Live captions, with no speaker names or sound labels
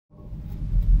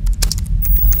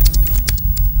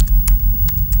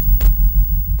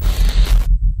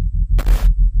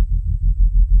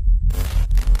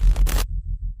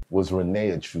was Renee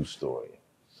a true story?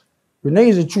 Renee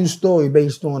is a true story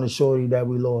based on a shorty that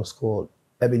we lost called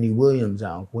Ebony Williams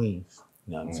out in Queens.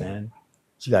 You know what I'm saying?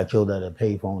 She got killed at a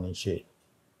payphone and shit.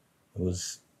 It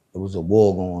was a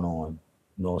war going on,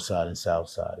 north side and south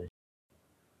side.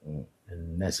 And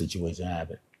that situation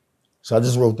happened. So I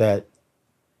just wrote that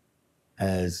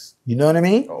as, you know what I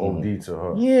mean? OD to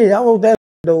her. Yeah, I wrote that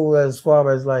though as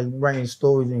far as like writing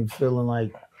stories and feeling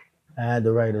like I had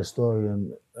to write a story.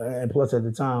 And plus at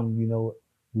the time, you know,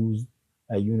 we was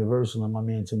at Universal and my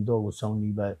man Tim Dog was telling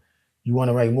me that you want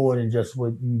to write more than just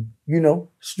what you know,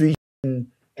 street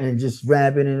and just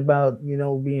rapping and about, you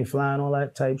know, being fly and all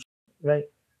that type shit, right?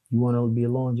 You want to be a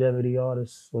longevity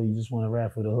artist or you just want to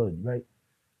rap for the hood, right?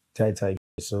 Type shit.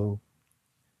 So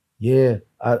yeah,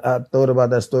 I thought about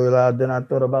that story a lot. Then I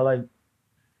thought about like,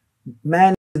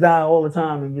 man die all the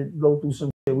time and go through some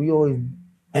shit. We always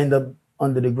end up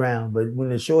under the ground. But when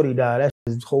the shorty died,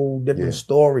 that's a whole different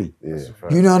story. Yeah,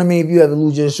 you know what I mean? If you ever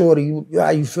lose your shorty, how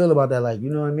you feel about that? Like, you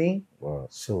know what I mean? Wow.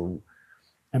 So,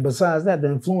 and besides that, the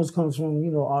influence comes from,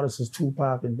 you know, artists as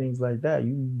Tupac and things like that.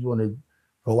 You want to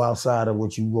go outside of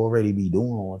what you already be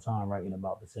doing all the time, writing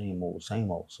about the same old.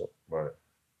 So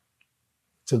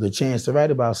took a chance to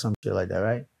write about some shit like that,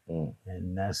 right?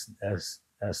 And that's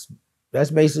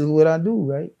basically what I do,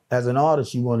 right? As an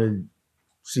artist, you want to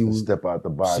step out the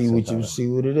box, see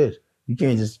what it is. You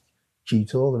can't just keep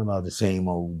talking about the same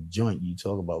old joint. You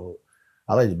talk about.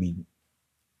 I like to be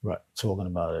talking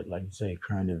about it, like you say,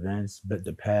 current events, but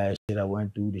the past shit I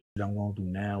went through, the shit I'm going through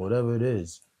now, whatever it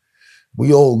is.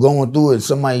 We all going through it.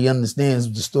 Somebody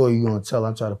understands the story you're gonna tell.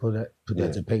 I'm trying to put that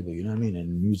to paper. You know what I mean?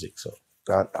 And music. So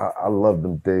I love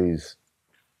them days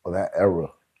of that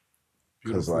era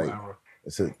because like.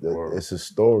 It's a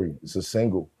story. It's a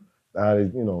single. Now,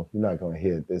 you know, you're not gonna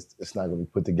hear it. It's not gonna be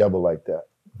put together like that.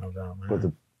 No doubt, man. But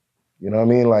you know what I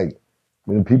mean? Like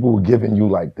when people were giving you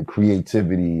like the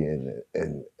creativity and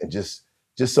just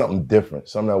something different,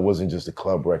 something that wasn't just a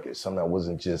club record, something that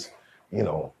wasn't just, you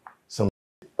know, some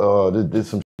there's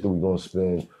some shit that we're gonna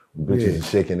spin, bitches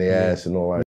shaking their ass and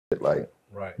all that shit. Like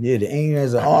yeah, the aim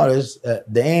as an artist,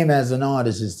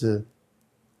 is to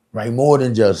write more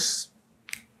than just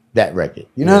that record.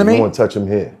 You know what I mean? You want to touch them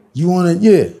here. You want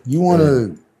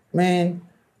to, man,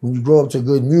 when you grow up to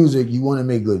good music, you want to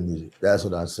make good music. That's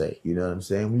what I say. You know what I'm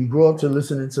saying? When you grow up to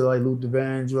listening to like Luther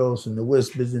Vandross and the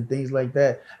Whispers and things like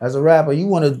that, as a rapper, you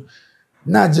want to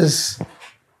not just,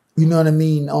 you know what I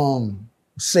mean,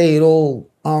 say it all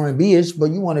R&B-ish,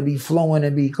 but you want to be flowing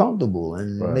and be comfortable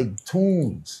and make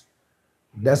tunes.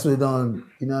 That's what, you know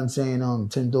what I'm saying,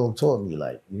 Tim Dog taught me,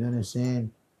 like, you know what I'm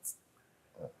saying?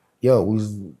 Yo, we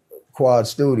was Quad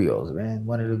Studios, man.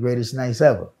 One of the greatest nights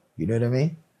ever. You know what I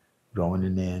mean? Going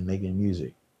in there and making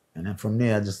music. And then from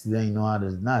there, I just didn't know how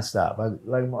to not stop. I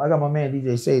got my man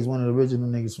DJ Say's one of the original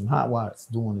niggas from Hot Watts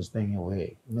doing this thing over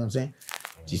here. You know what I'm saying?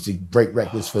 Used to break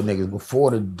records for niggas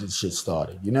before the shit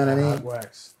started. You know what I mean? Hot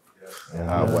Wax. Yeah,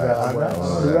 Hot Wax.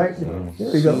 Right?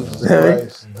 There we go.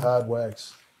 Hot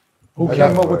Wax. Who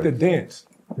came up with the dance?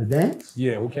 The dance?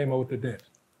 Yeah, who came up with the dance?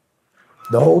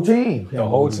 The whole team. The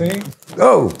whole team?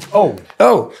 Oh.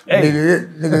 Hey.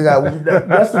 Nigga got,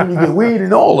 that's when you get weed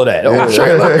and all of that. Oh,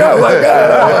 shit,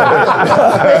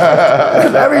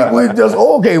 we just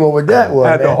all came up with that one.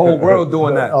 Had the whole world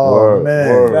doing that. Oh,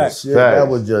 man. Shit, that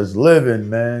was just living,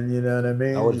 man. You know what I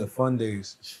mean? That was the fun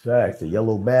days. Facts, the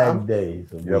yellow bag days.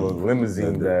 Yellow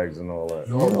limousine bags and all that.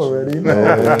 You already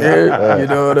know. You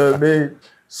know what I mean?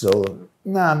 So,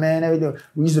 nah, man, everything.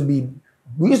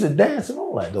 We used to dance and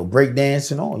all that, though. Break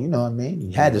dance and all, you know what I mean?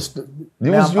 You had to.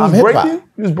 You was breaking?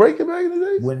 You was breaking back in the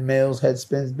day? Windmills, head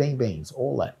spins, bang bangs,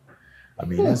 all that. I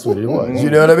mean, that's what it was. You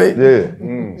know what I mean?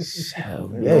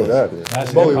 Yeah.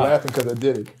 That's Bowie laughing because I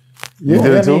did it. You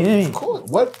did it too? Of course.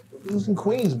 What? It was in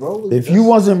Queens, bro. If you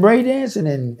wasn't break dancing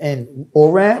and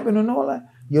or rapping and all that,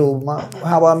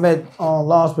 how I met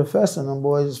Lost Professor and them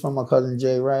boys is from my cousin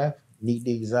Jay Raff, Neat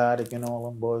the Exotic and all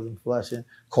them boys in Flushing,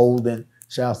 Colden.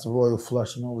 Shouts to Royal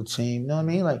Flush and all the team. You know what I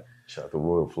mean? Like, shout out to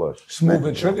Royal Flush. Smooth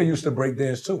and Trigger used to break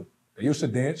dance too. They used to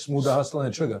dance. Smooth the Hustler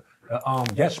and Trigger.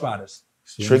 Guest Riders.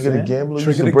 Trigger the Gambler.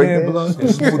 Trigger the Gambler and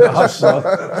Smooth the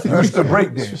Hustler used to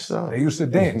break dance. They used to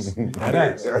dance.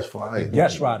 That's fine.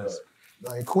 Guest Riders.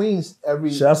 In Queens,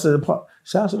 shouts to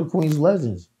the Queens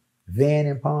legends, Van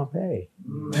and Pompeii.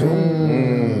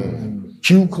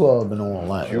 Q Club and all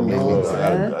that. Q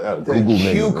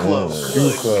Club.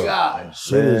 God,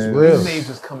 shit is real. These names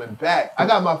is coming back. I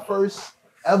got my first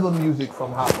ever music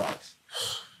from Hot Wax,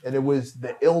 and it was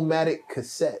the Illmatic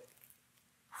cassette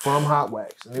from Hot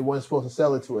Wax, and they weren't supposed to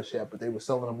sell it to us yet, but they were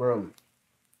selling them early.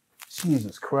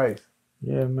 Jesus Christ.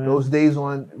 Yeah, man. Those days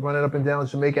on running up and down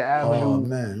Jamaica Avenue. Oh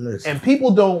man, listen. And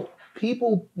people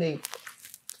think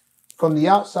from the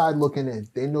outside looking in,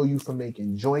 they know you for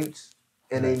making joints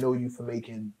and they know you for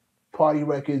making party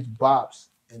records, bops,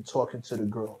 and talking to the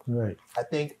girls. Right. I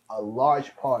think a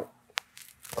large part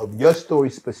of your story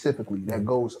specifically that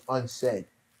goes unsaid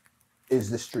is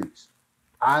the streets.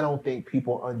 I don't think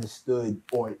people understood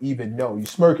or even know. You're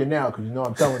smirking now because you know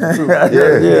I'm telling the truth.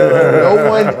 No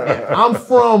one. I'm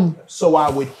from, so I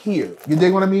would hear. You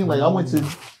dig what I mean? Like I went to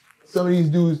some of these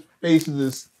dudes' faces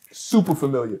is super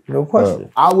familiar. No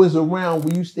question. I was around.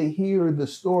 We used to hear the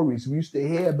stories. We used to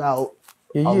hear about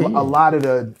a lot of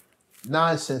the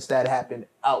nonsense that happened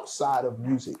outside of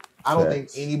music. I don't think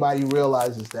anybody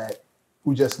realizes that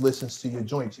who just listens to your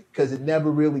joints because it never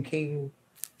really came.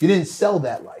 You didn't sell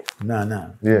that life.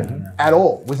 Nah. Yeah. At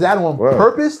all. Was that on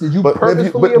purpose? Did you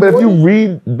purposefully but if you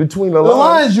read between the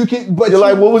lines, you can. But you're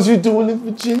like, what was you doing in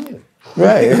Virginia?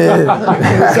 Right. What's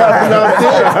happening out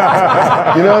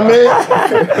there? You know what I mean?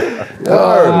 I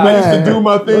used to do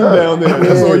my thing down there.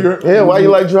 That's all you're. Yeah, why you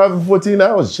like driving 14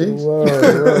 hours, Chiefs? Word.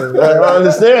 I don't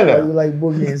understand Why that. you like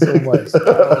boogieing so much?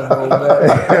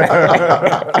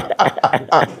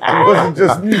 It wasn't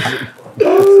just music.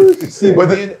 See,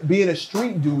 but being a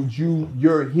street dude,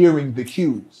 you're hearing the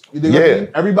cues. You know what I mean?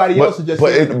 Everybody else is just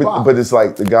hearing the pop. But it's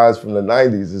like the guys from the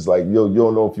 90s, it's like, yo, you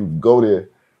don't know if you go there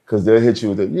because they'll hit you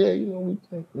with it. Yeah, you know, we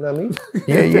think, you know what I mean?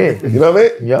 Yeah. You know what I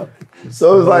mean? Yep.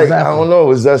 So it's like, I don't know,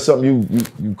 is that something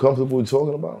you comfortable with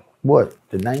talking about? What?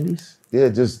 The 90s? Yeah,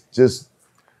 just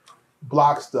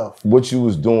block stuff. What you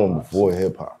was doing before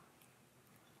hip hop.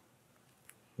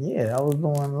 Yeah, I was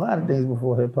doing a lot of things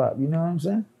before hip hop. You know what I'm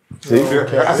saying? See? See what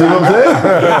I'm saying?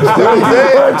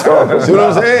 See what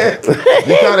I'm saying?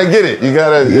 You gotta get it. You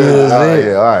gotta,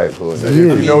 yeah, all right, cool.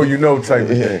 You know type of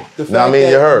thing. The fact Now, I mean,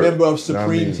 you that heard. a member of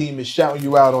Supreme Team is shouting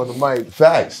you out on the mic.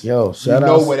 Facts. Yo, shout You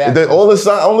know out. what that All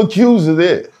the cues are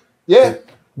there. Yeah.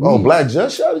 Oh, Black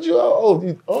just shouted you out?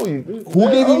 You Who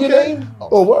gave you your name?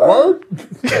 Oh, word?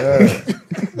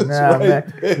 Nah, man.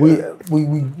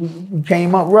 We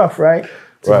came up rough, right?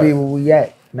 To be where we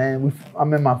at, man.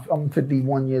 I'm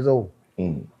 51 years old.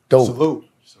 Dope. Salute.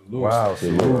 Wow.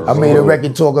 I made a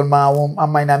record talking about I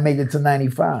might not make it to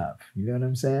 95. You know what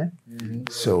I'm saying?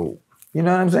 So, you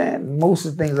know what I'm saying? Most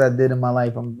of the things I did in my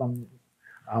life, I'm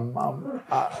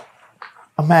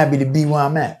happy to be where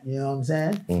I'm at. You know what I'm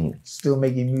saying? Still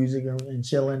making music and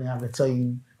chilling. And I can tell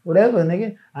you whatever,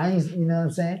 nigga. I ain't, you know what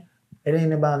I'm saying? It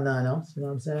ain't about nothing else. You know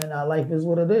what I'm saying? Our life is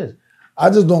what it is.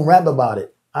 I just don't rap about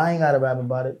it. I ain't got to rap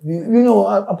about it. You know,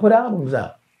 I put albums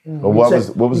out. But what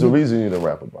was the reason you didn't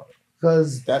rap about it?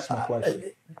 Because that's my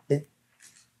question.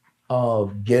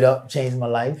 Get Up changed my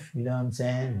life. You know what I'm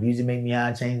saying? Music Make Me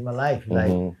High changed my life.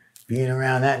 Like being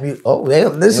around that music. Oh,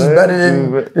 this is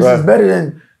better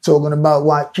than talking about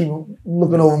why I keep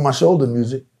looking over my shoulder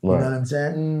music. You know what I'm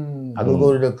saying? I could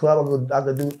go to the club.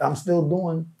 I'm still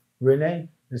doing Renee.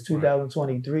 It's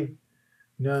 2023.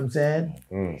 You know what I'm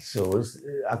saying? So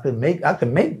I could make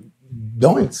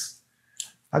joints.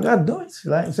 I got joints,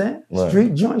 like I'm saying?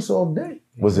 Street joints all day.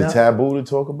 Was it taboo to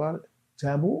talk about it?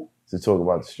 Taboo? To talk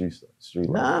about the street stuff?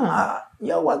 Nah,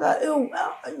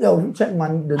 you check the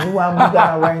new album we got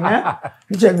out right now.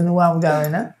 You check the new album we got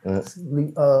right now.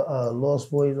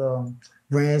 Lost Boyz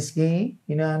Grand Scheme,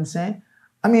 you know what I'm saying?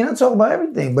 I mean, I talk about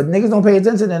everything, but niggas don't pay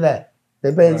attention to that.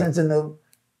 They pay attention to,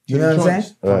 you know what I'm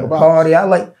saying? The party. I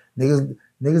like, niggas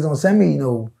don't send me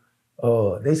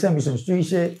they send me some street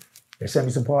shit. They send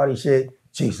me some party shit.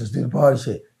 Jeez, let's do the party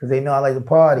shit. Because they know I like to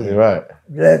party. Right.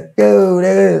 Let's go,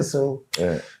 nigga. So,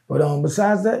 but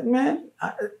besides that, man,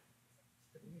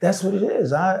 that's what it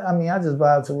is. I mean, I just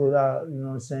vibe to it, you know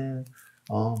what I'm saying?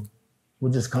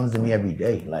 What just comes to me every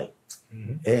day. Like,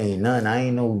 it ain't nothing. I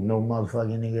ain't no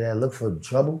motherfucking nigga that look for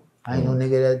trouble. I ain't no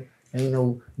nigga that ain't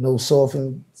no soft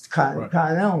and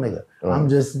Cottonelle nigga. I'm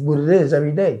just what it is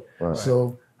every day. Right.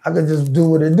 So I could just do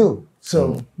what it do.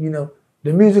 So, you know,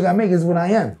 the music I make is what I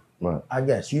am. Right. I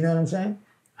guess. You know what I'm saying?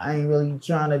 I ain't really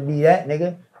trying to be that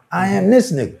nigga. I am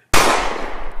this nigga.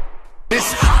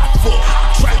 This Hoffa,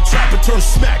 trapper turn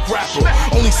smack rapper.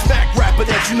 Only smack rapper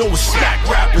that you know is smack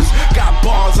rappers. Got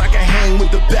bars, I can hang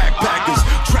with the backpackers.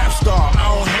 Trap star,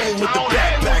 I don't hang with the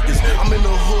backpackers. I'm in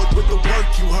the hood with the work,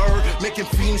 you heard. Making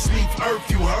fiends leave earth,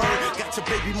 you heard. Got your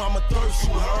baby mama thirst,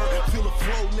 you heard. Feel the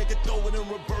flow, nigga, throw it in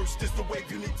reverse. This the wave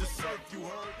you need to surf, you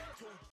heard.